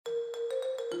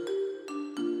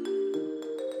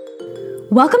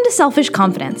Welcome to Selfish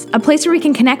Confidence, a place where we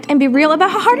can connect and be real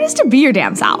about how hard it is to be your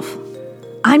damn self.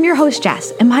 I'm your host,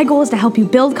 Jess, and my goal is to help you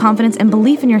build confidence and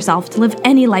belief in yourself to live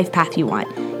any life path you want,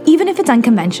 even if it's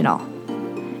unconventional.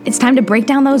 It's time to break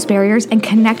down those barriers and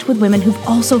connect with women who've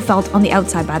also felt on the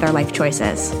outside by their life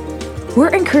choices.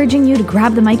 We're encouraging you to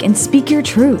grab the mic and speak your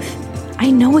truth. I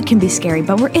know it can be scary,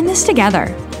 but we're in this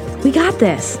together. We got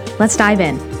this. Let's dive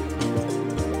in.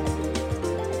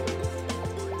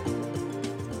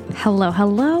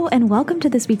 Hello, and welcome to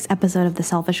this week's episode of the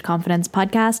Selfish Confidence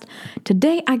Podcast.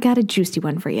 Today, I got a juicy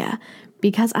one for you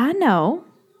because I know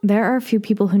there are a few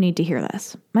people who need to hear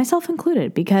this, myself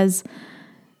included, because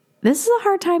this is a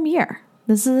hard time of year.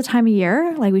 This is a time of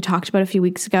year, like we talked about a few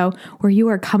weeks ago, where you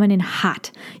are coming in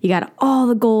hot. You got all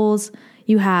the goals.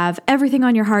 You have everything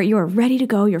on your heart. You are ready to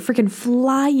go. You're freaking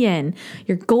flying.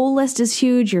 Your goal list is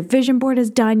huge. Your vision board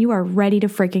is done. You are ready to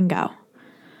freaking go.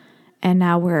 And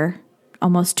now we're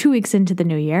almost 2 weeks into the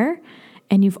new year,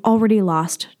 and you've already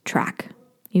lost track.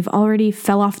 You've already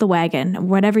fell off the wagon,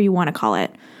 whatever you want to call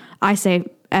it. I say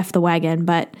F the wagon,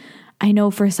 but I know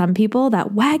for some people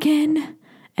that wagon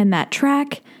and that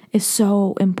track is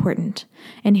so important.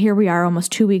 And here we are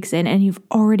almost 2 weeks in, and you've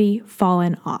already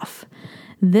fallen off.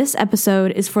 This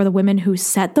episode is for the women who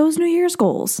set those New Year's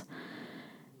goals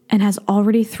and has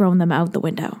already thrown them out the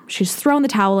window. She's thrown the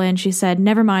towel in. She said,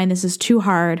 never mind, this is too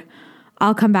hard.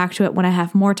 I'll come back to it when I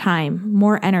have more time,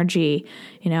 more energy,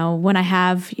 when I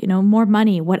have, more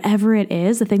money, whatever it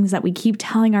is, the things that we keep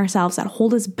telling ourselves that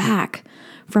hold us back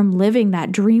from living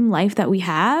that dream life that we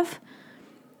have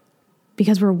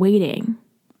because we're waiting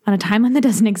on a timeline that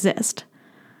doesn't exist,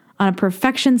 on a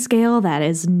perfection scale that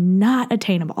is not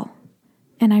attainable.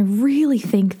 And I really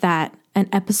think that an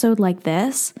episode like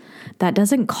this that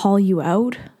doesn't call you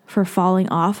out for falling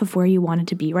off of where you wanted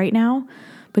to be right now,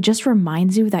 but just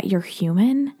reminds you that you're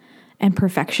human and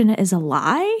perfection is a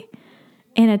lie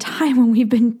in a time when we've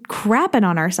been crapping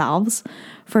on ourselves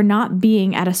for not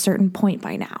being at a certain point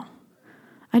by now.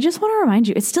 I just want to remind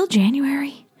you, it's still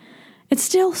January. It's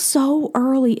still so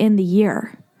early in the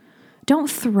year.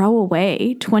 Don't throw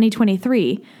away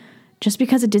 2023 just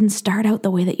because it didn't start out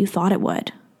the way that you thought it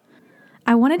would.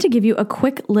 I wanted to give you a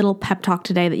quick little pep talk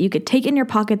today that you could take in your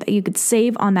pocket, that you could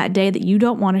save on that day that you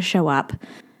don't want to show up.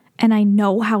 And I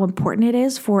know how important it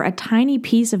is for a tiny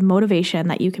piece of motivation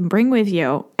that you can bring with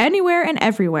you anywhere and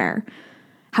everywhere,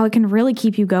 how it can really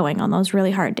keep you going on those really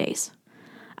hard days.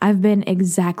 I've been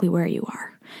exactly where you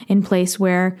are, in place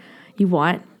where you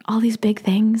want all these big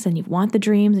things and you want the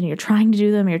dreams and you're trying to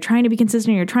do them, and you're trying to be consistent,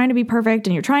 and you're trying to be perfect,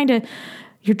 and you're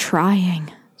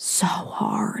trying so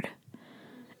hard.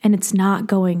 And it's not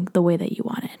going the way that you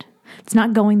wanted. It's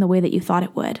not going the way that you thought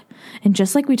it would. And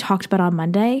just like we talked about on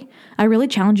Monday, I really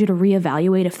challenge you to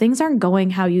reevaluate if things aren't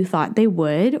going how you thought they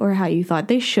would or how you thought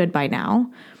they should by now.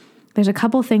 There's a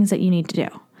couple things that you need to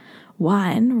do.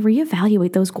 One,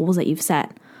 reevaluate those goals that you've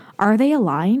set. Are they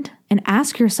aligned? And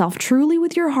ask yourself truly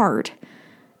with your heart,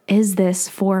 is this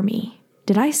for me?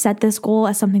 Did I set this goal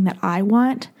as something that I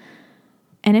want?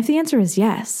 And if the answer is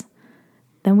yes,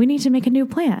 then we need to make a new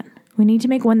plan. We need to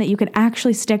make one that you can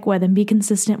actually stick with and be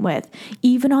consistent with,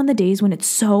 even on the days when it's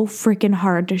so freaking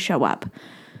hard to show up.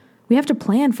 We have to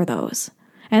plan for those.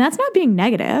 And that's not being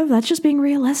negative. That's just being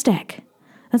realistic.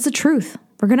 That's the truth.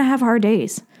 We're going to have hard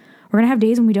days. We're going to have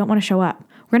days when we don't want to show up.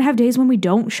 We're going to have days when we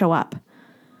don't show up.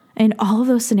 And all of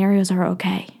those scenarios are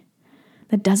okay.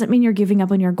 That doesn't mean you're giving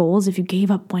up on your goals if you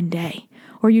gave up one day,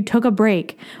 or you took a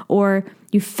break, or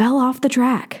you fell off the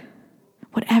track.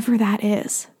 Whatever that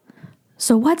is.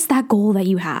 So what's that goal that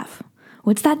you have?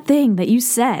 What's that thing that you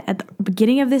set at the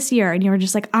beginning of this year and you were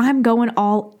just like, I'm going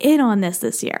all in on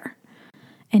this year?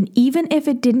 And even if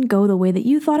it didn't go the way that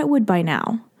you thought it would by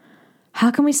now, how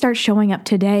can we start showing up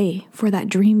today for that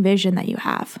dream vision that you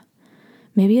have?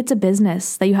 Maybe it's a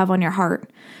business that you have on your heart.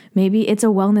 Maybe it's a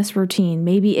wellness routine.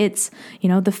 Maybe it's,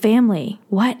 the family.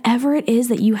 Whatever it is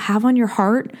that you have on your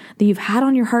heart, that you've had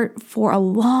on your heart for a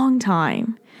long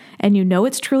time, and you know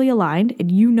it's truly aligned,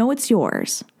 and you know it's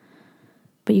yours,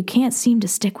 but you can't seem to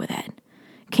stick with it.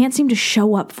 Can't seem to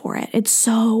show up for it. It's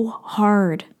so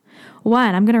hard.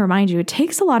 One, I'm going to remind you, it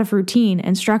takes a lot of routine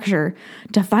and structure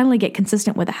to finally get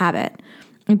consistent with a habit.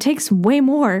 It takes way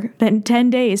more than 10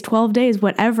 days, 12 days,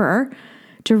 whatever,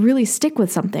 to really stick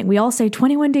with something. We all say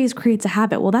 21 days creates a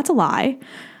habit. Well, that's a lie.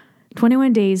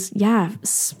 21 days,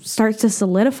 starts to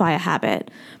solidify a habit,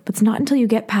 but it's not until you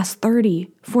get past 30,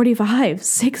 45,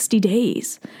 60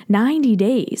 days, 90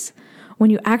 days, when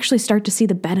you actually start to see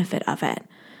the benefit of it,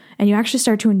 and you actually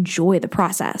start to enjoy the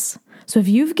process. So if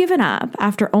you've given up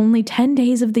after only 10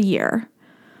 days of the year,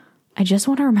 I just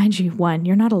want to remind you, one,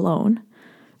 you're not alone.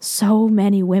 So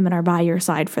many women are by your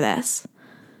side for this.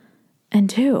 And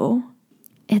 2,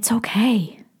 it's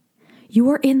okay. You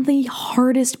are in the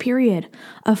hardest period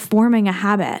of forming a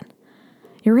habit.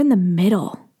 You're in the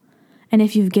middle. And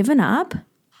if you've given up,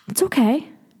 it's okay.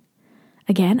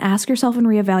 Again, ask yourself and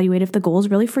reevaluate if the goal is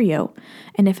really for you.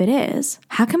 And if it is,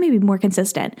 how can we be more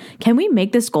consistent? Can we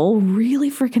make this goal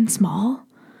really freaking small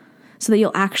so that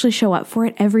you'll actually show up for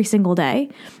it every single day?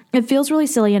 It feels really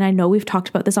silly, and I know we've talked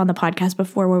about this on the podcast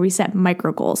before where we set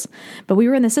micro goals, but we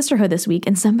were in the sisterhood this week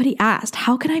and somebody asked,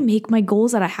 how can I make my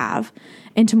goals that I have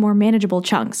into more manageable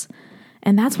chunks?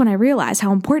 And that's when I realized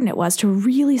how important it was to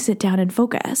really sit down and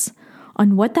focus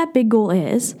on what that big goal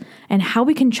is and how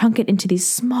we can chunk it into these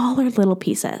smaller little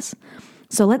pieces.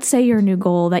 So let's say your new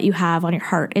goal that you have on your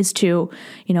heart is to,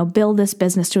 build this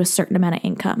business to a certain amount of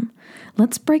income.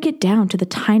 Let's break it down to the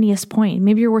tiniest point.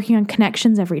 Maybe you're working on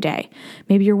connections every day.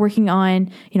 Maybe you're working on,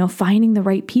 finding the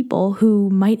right people who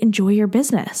might enjoy your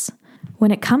business.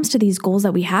 When it comes to these goals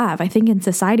that we have, I think in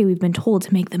society we've been told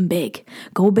to make them big.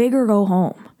 Go big or go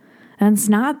home. And it's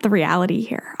not the reality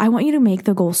here. I want you to make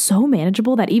the goal so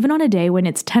manageable that even on a day when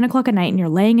it's 10 o'clock at night and you're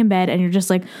laying in bed and you're just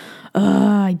like,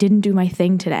 I didn't do my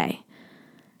thing today,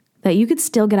 that you could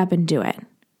still get up and do it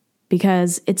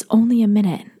because it's only a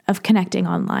minute of connecting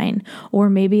online, or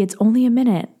maybe it's only a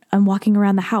minute of walking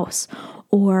around the house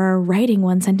or writing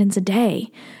 1 sentence a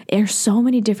day. There's so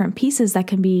many different pieces that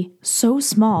can be so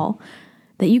small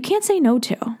that you can't say no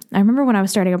to. I remember when I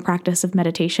was starting a practice of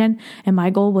meditation and my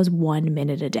goal was 1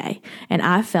 minute a day. And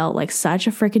I felt like such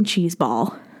a freaking cheese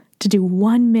ball to do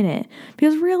 1 minute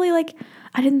because really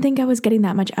I didn't think I was getting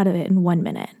that much out of it in 1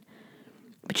 minute.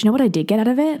 But you know what I did get out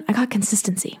of it? I got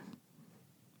consistency.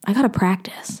 I got a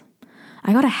practice.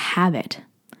 I got a habit.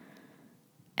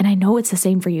 And I know it's the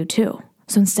same for you too.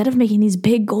 So instead of making these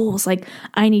big goals, like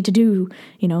I need to do,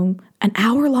 an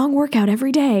hour-long workout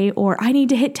every day, or I need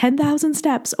to hit 10,000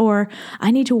 steps, or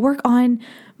I need to work on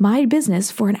my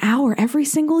business for an hour every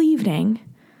single evening,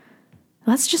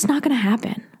 that's just not going to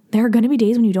happen. There are going to be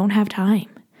days when you don't have time.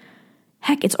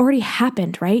 Heck, it's already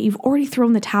happened, right? You've already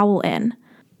thrown the towel in.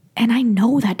 And I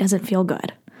know that doesn't feel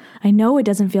good. I know it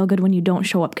doesn't feel good when you don't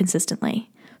show up consistently.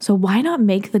 So why not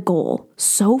make the goal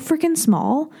so freaking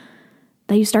small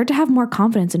that you start to have more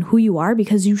confidence in who you are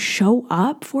because you show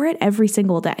up for it every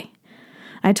single day?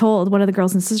 I told one of the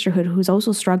girls in sisterhood who's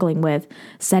also struggling with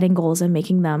setting goals and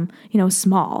making them,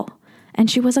 small.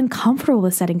 And she was uncomfortable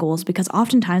with setting goals because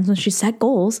oftentimes when she set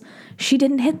goals, she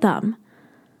didn't hit them.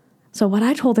 So what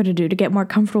I told her to do to get more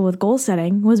comfortable with goal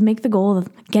setting was make the goal of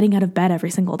getting out of bed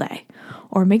every single day,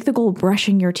 or make the goal of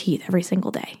brushing your teeth every single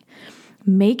day.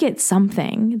 Make it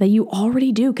something that you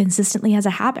already do consistently as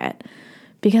a habit,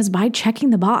 because by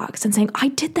checking the box and saying, I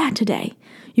did that today,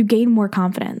 you gain more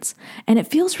confidence. And it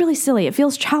feels really silly. It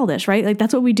feels childish, right? Like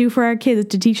that's what we do for our kids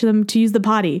to teach them to use the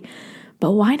potty.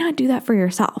 But why not do that for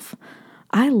yourself?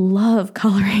 I love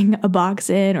coloring a box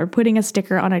in or putting a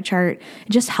sticker on a chart. It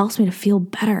just helps me to feel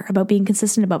better about being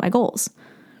consistent about my goals.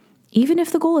 Even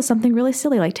if the goal is something really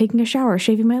silly like taking a shower or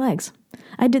shaving my legs.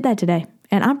 I did that today,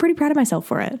 and I'm pretty proud of myself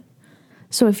for it.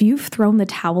 So if you've thrown the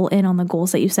towel in on the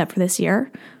goals that you set for this year,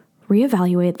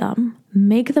 reevaluate them,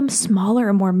 make them smaller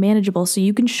and more manageable so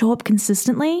you can show up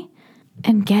consistently,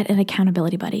 and get an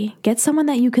accountability buddy. Get someone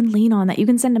that you can lean on, that you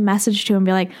can send a message to and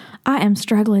be like, I am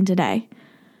struggling today.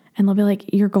 And they'll be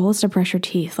like, your goal is to brush your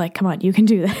teeth. Like, come on, you can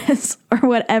do this. Or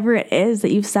whatever it is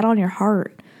that you've set on your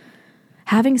heart.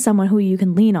 Having someone who you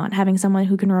can lean on, having someone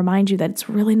who can remind you that it's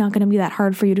really not going to be that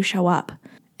hard for you to show up.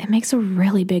 It makes a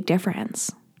really big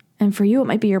difference. And for you, it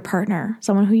might be your partner,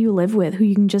 someone who you live with, who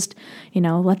you can just,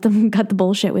 let them cut the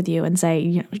bullshit with you and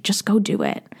say, just go do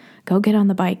it. Go get on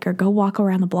the bike or go walk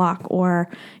around the block or,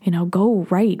 go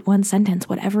write 1 sentence,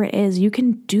 whatever it is. You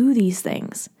can do these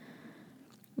things.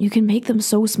 You can make them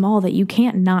so small that you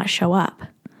can't not show up.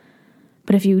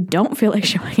 But if you don't feel like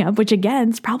showing up, which again,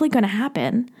 is probably going to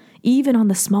happen, even on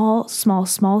the small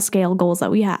scale goals that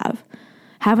we have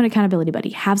an accountability buddy,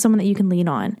 have someone that you can lean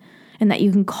on and that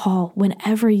you can call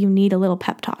whenever you need a little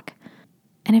pep talk.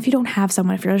 And if you don't have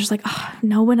someone, if you're just like,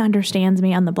 no one understands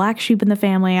me, I'm the black sheep in the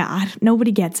family,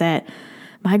 nobody gets it,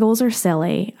 my goals are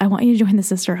silly, I want you to join the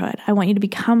sisterhood. I want you to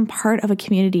become part of a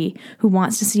community who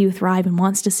wants to see you thrive and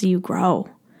wants to see you grow.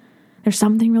 There's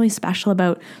something really special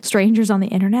about strangers on the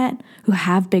internet who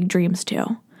have big dreams too,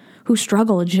 who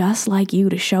struggle just like you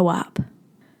to show up.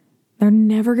 They're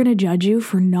never going to judge you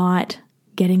for not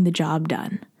getting the job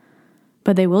done,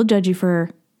 but they will judge you for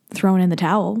throwing in the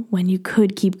towel when you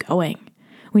could keep going,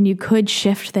 when you could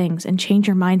shift things and change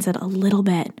your mindset a little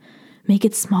bit, make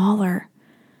it smaller,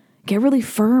 get really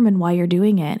firm in why you're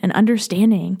doing it and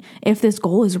understanding if this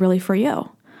goal is really for you.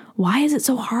 Why is it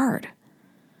so hard?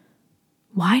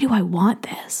 Why do I want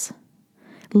this?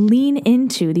 Lean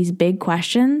into these big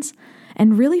questions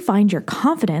and really find your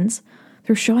confidence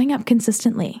through showing up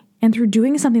consistently and through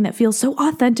doing something that feels so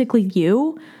authentically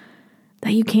you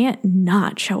that you can't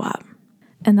not show up.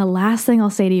 And the last thing I'll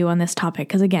say to you on this topic,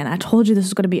 because again, I told you this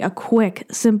was going to be a quick,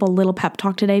 simple little pep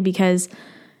talk today because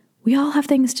we all have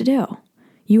things to do.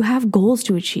 You have goals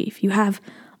to achieve. You have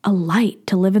a light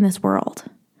to live in this world.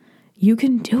 You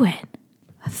can do it.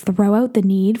 Throw out the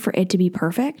need for it to be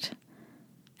perfect,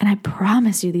 and I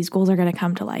promise you these goals are going to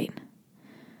come to light.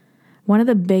 One of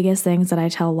the biggest things that I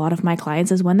tell a lot of my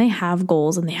clients is when they have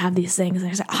goals and they have these things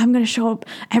and they say, I'm going to show up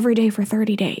every day for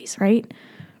 30 days, right?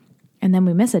 And then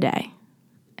we miss a day.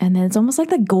 And then it's almost like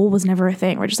the goal was never a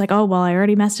thing. We're just like, oh, well, I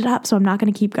already messed it up, so I'm not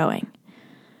going to keep going.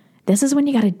 This is when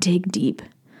you got to dig deep.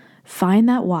 Find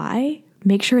that why,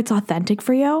 make sure it's authentic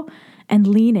for you, and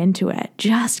lean into it.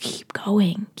 Just keep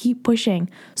going, keep pushing.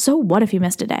 So what if you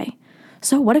missed a day?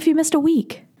 So what if you missed a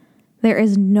week? There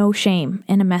is no shame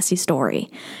in a messy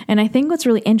story. And I think what's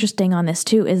really interesting on this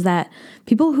too is that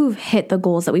people who've hit the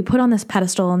goals that we put on this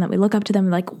pedestal and that we look up to them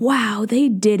like, wow, they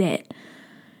did it.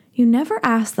 You never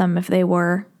ask them if they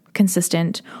were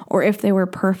consistent or if they were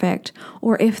perfect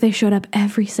or if they showed up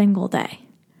every single day.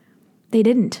 They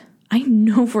didn't. I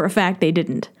know for a fact they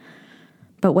didn't.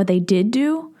 But what they did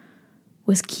do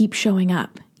was keep showing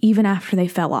up even after they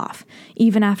fell off,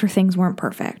 even after things weren't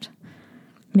perfect.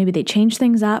 Maybe they changed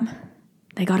things up.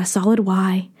 They got a solid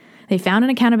why. They found an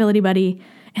accountability buddy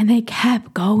and they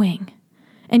kept going.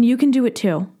 And you can do it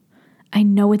too. I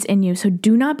know it's in you. So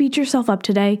do not beat yourself up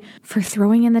today for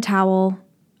throwing in the towel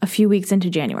a few weeks into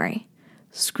January.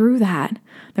 Screw that.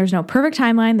 There's no perfect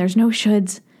timeline. There's no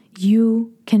shoulds.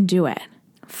 You can do it.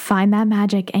 Find that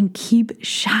magic and keep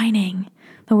shining.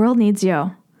 The world needs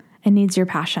you and needs your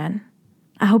passion.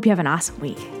 I hope you have an awesome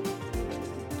week.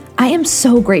 I am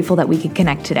so grateful that we could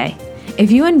connect today. If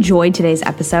you enjoyed today's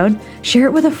episode, share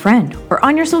it with a friend or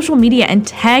on your social media and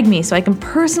tag me so I can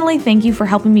personally thank you for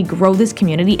helping me grow this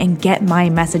community and get my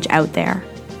message out there.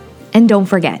 And don't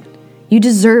forget, you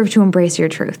deserve to embrace your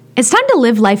truth. It's time to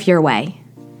live life your way.